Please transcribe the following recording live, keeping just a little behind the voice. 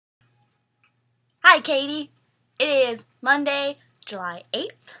Hi, Katie. It is Monday, July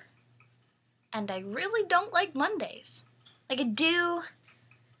 8th, and I really don't like Mondays. Like, I do.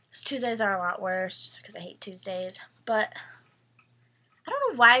 Tuesdays are a lot worse just because I hate Tuesdays, but I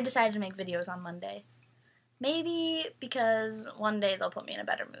don't know why I decided to make videos on Monday. Maybe because one day they'll put me in a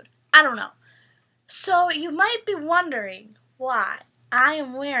better mood. I don't know. So you might be wondering why I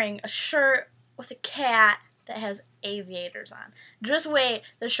am wearing a shirt with a cat that has aviators on. Just wait,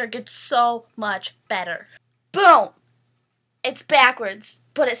 the shirt gets so much better. Boom! It's backwards,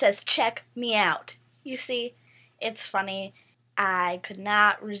 but it says check me out. You see, it's funny. I could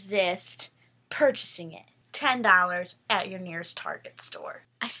not resist purchasing it. $10 at your nearest Target store.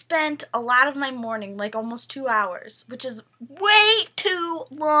 I spent a lot of my morning, like almost 2 hours, which is way too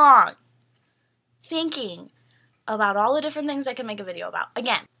long, thinking about all the different things I could make a video about.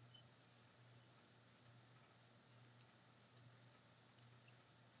 Again,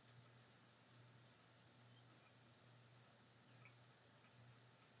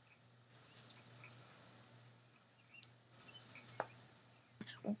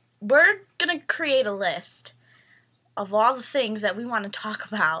 we're going to create a list of all the things that we want to talk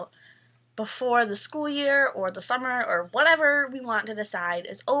about before the school year or the summer or whatever we want to decide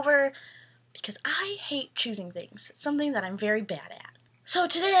is over, because I hate choosing things. It's something that I'm very bad at. So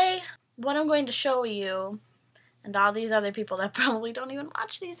today, what I'm going to show you, and all these other people that probably don't even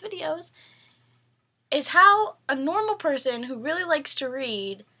watch these videos, is how a normal person who really likes to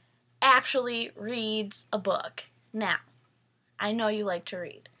read actually reads a book. Now, I know you like to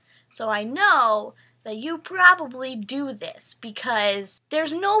read. So I know that you probably do this because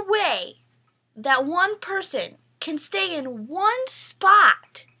there's no way that one person can stay in one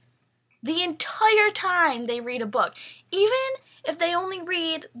spot the entire time they read a book. Even if they only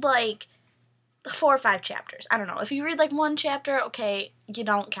read like 4 or 5 chapters. I don't know. If you read like 1 chapter, okay, you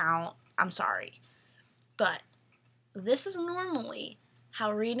don't count. I'm sorry. But this is normally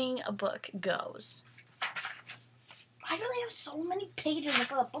how reading a book goes. Why do they have so many pages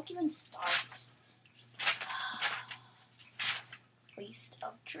before the book even starts? Waste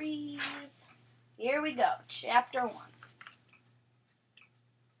of trees. Here we go. Chapter 1.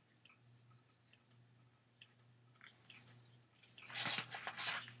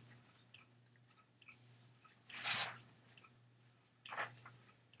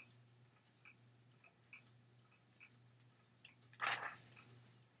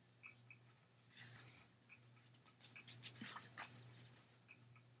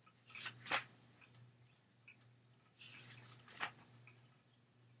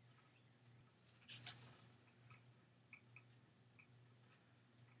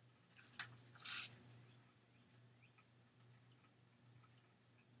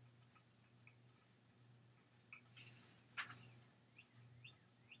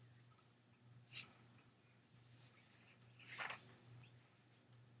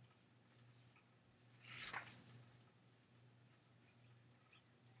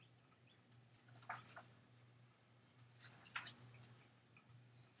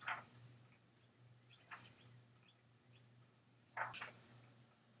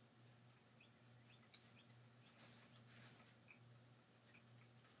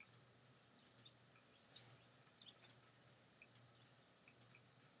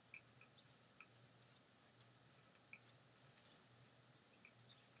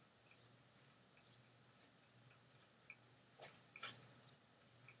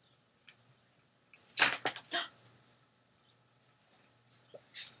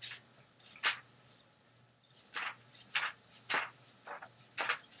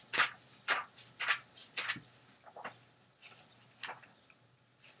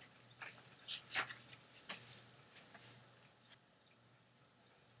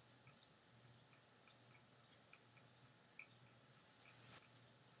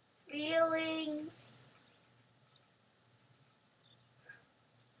 Feelings.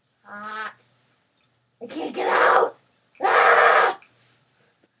 Hot. I can't get out. Ah!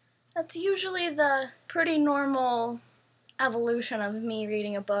 That's usually the pretty normal evolution of me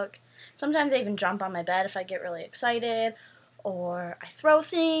reading a book. Sometimes I even jump on my bed if I get really excited, or I throw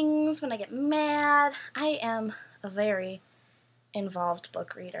things when I get mad. I am a very involved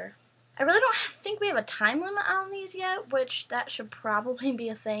book reader. I really don't think we have a time limit on these yet, which that should probably be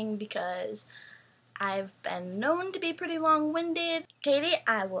a thing because I've been known to be pretty long-winded. Katie,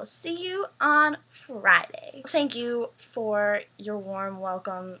 I will see you on Friday. Thank you for your warm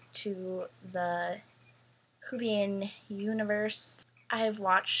welcome to the Whovian universe. I have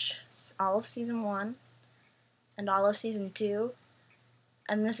watched all of Season 1 and all of Season 2,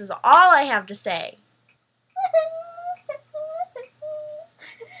 and this is all I have to say.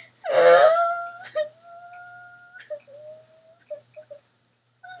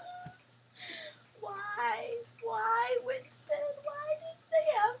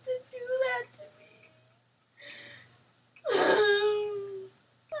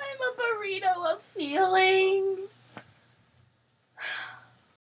 feeling.